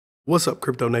What's up,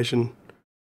 Crypto Nation,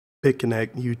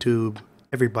 Bitconnect, YouTube,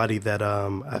 everybody that I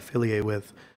affiliate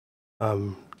with.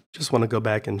 Just want to go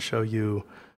back and show you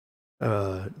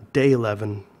day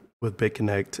 11 with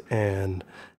Bitconnect and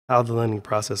how the lending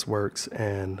process works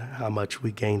and how much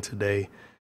we gained today.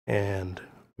 And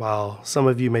while some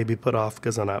of you may be put off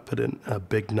because I'm not putting a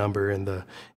big number in the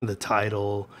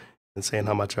title and saying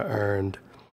how much I earned,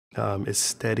 it's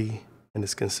steady and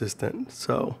it's consistent.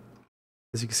 So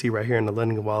as you can see right here in the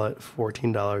lending wallet,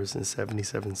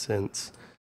 $14.77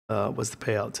 was the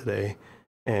payout today.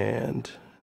 And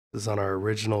this is on our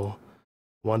original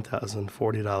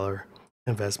 $1,040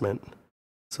 investment.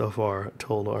 So far, a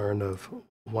total earned of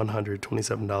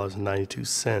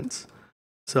 $127.92.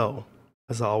 So,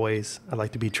 as always, I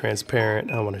like to be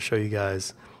transparent. I want to show you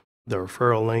guys the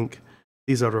referral link.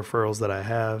 These are the referrals that I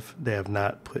have. They have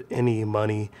not put any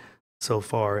money so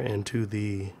far into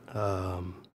a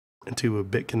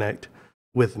Bitconnect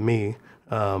with me.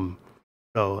 So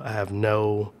I have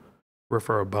no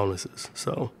referral bonuses.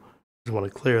 So just want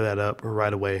to clear that up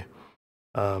right away.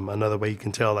 Another way you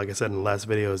can tell, like I said in the last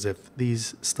video, is if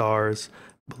these stars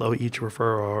below each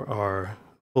referral are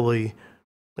fully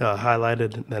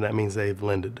highlighted, then that means they've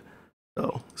lended.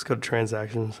 So let's go to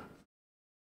transactions.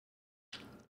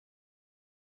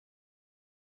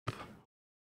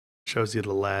 Shows you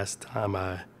the last time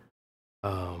I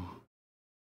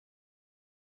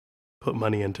put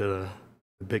money into the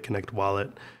Bitconnect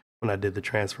wallet when I did the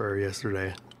transfer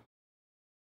yesterday.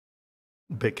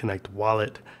 Bitconnect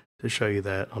wallet to show you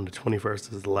that on the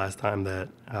 21st is the last time that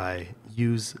I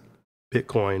use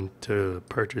Bitcoin to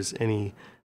purchase any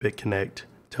Bitconnect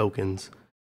tokens.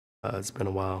 It's been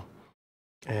a while.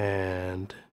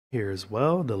 And here as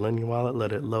well, the lending wallet,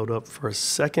 let it load up for a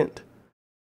second.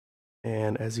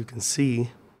 And as you can see,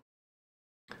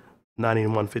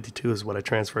 91.52 is what I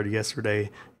transferred yesterday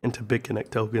into Bitconnect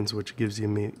tokens, which gives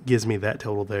me that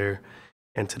total there.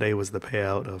 And today was the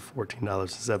payout of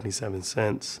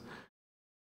 $14.77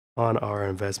 on our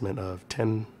investment of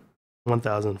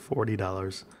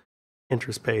 $1,040.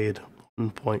 Interest paid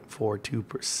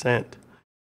 1.42%.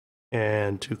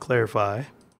 And to clarify,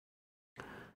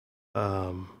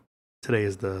 today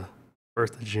is the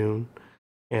 1st of June,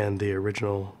 and the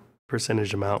original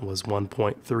percentage amount was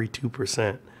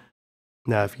 1.32%.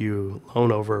 Now, if you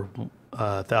loan over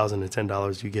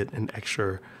 $1,010, you get an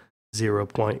extra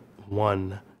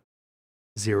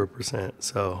 0.10%.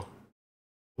 So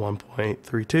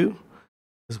 1.32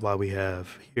 is why we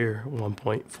have here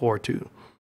 1.42.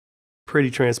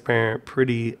 Pretty transparent,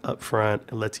 pretty upfront.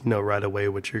 It lets you know right away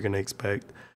what you're going to expect.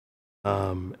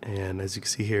 And as you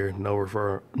can see here, no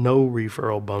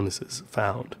referral bonuses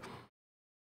found.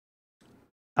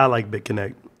 I like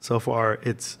Bitconnect. So far,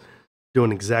 it's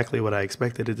doing exactly what I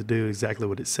expected it to do, exactly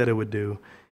what it said it would do.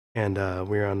 And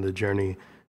we're on the journey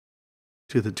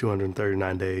to the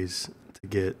 239 days to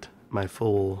get my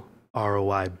full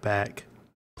ROI back,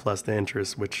 plus the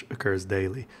interest, which occurs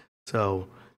daily. So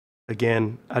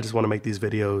again, I just want to make these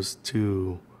videos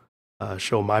to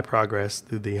show my progress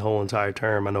through the whole entire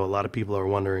term. I know a lot of people are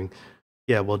wondering,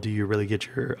 yeah, well, do you really get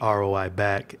your ROI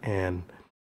back? And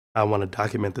I want to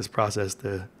document this process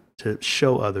to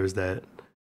show others that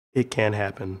it can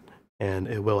happen and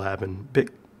it will happen.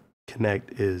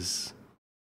 Bitconnect is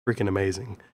freaking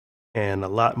amazing. And a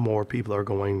lot more people are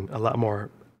going, a lot more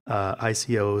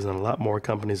ICOs and a lot more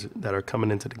companies that are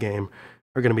coming into the game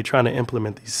are going to be trying to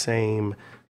implement these same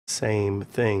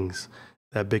things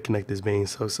that Bitconnect is being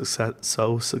so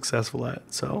successful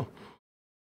at. So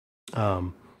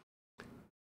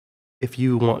if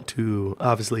you want to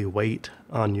obviously wait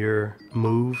on your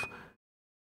move,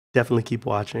 definitely keep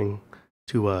watching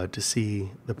to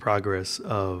see the progress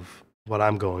of what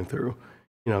I'm going through.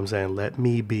 You know what I'm saying? Let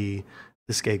me be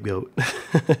the scapegoat.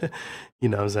 You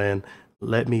know what I'm saying?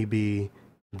 Let me be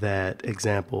that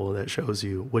example that shows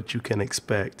you what you can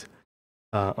expect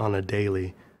on a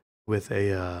daily with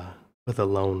a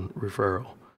loan referral.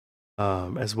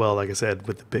 As well, like I said,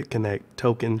 with the Bitconnect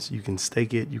tokens, you can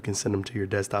stake it, you can send them to your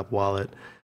desktop wallet,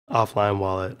 offline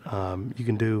wallet. You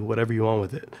can do whatever you want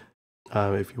with it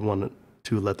if you want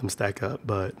to let them stack up.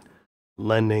 But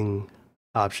lending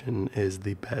option is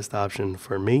the best option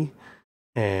for me,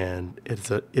 and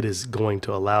it is going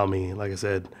to allow me, like I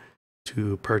said,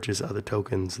 to purchase other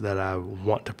tokens that I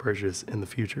want to purchase in the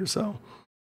future. So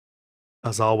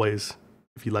as always,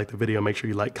 if you like the video, make sure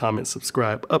you like, comment,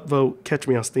 subscribe, upvote. Catch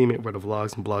me on STEEM, where the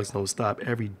vlogs and blogs don't stop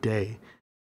every day.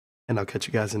 And I'll catch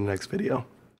you guys in the next video.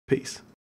 Peace.